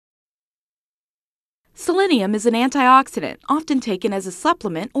Selenium is an antioxidant, often taken as a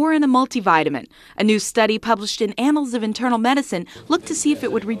supplement or in a multivitamin. A new study published in Annals of Internal Medicine looked to see if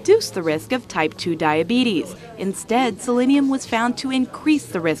it would reduce the risk of type 2 diabetes. Instead, selenium was found to increase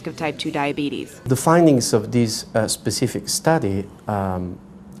the risk of type 2 diabetes. The findings of this specific study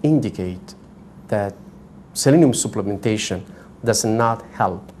indicate that selenium supplementation does not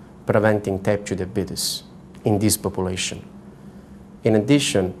help preventing type 2 diabetes in this population. In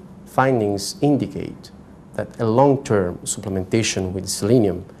addition, findings indicate that a long-term supplementation with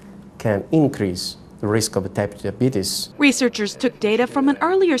selenium can increase the risk of type 2 diabetes. Researchers took data from an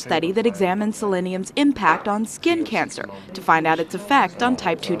earlier study that examined selenium's impact on skin cancer to find out its effect on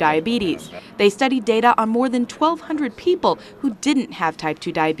type 2 diabetes. They studied data on more than 1,200 people who didn't have type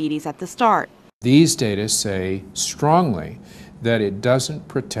 2 diabetes at the start. These data say strongly that it doesn't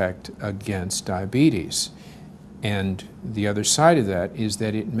protect against diabetes. And the other side of that is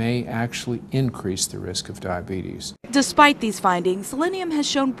that it may actually increase the risk of diabetes. Despite these findings, selenium has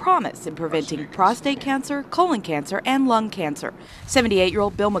shown promise in preventing prostate cancer, colon cancer, and lung cancer.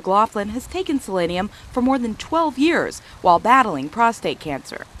 78-year-old Bill McLaughlin has taken selenium for more than 12 years while battling prostate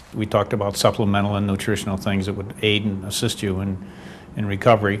cancer. We talked about supplemental and nutritional things that would aid and assist you in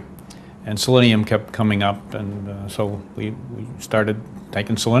recovery. And selenium kept coming up, and so we started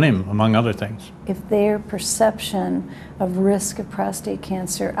taking selenium, among other things. If their perception of risk of prostate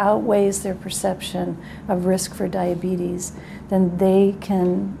cancer outweighs their perception of risk for diabetes, then they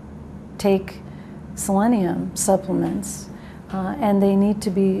can take selenium supplements, and they need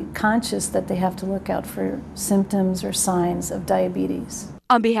to be conscious that they have to look out for symptoms or signs of diabetes.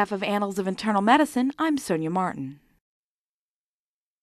 On behalf of Annals of Internal Medicine, I'm Sonia Martin.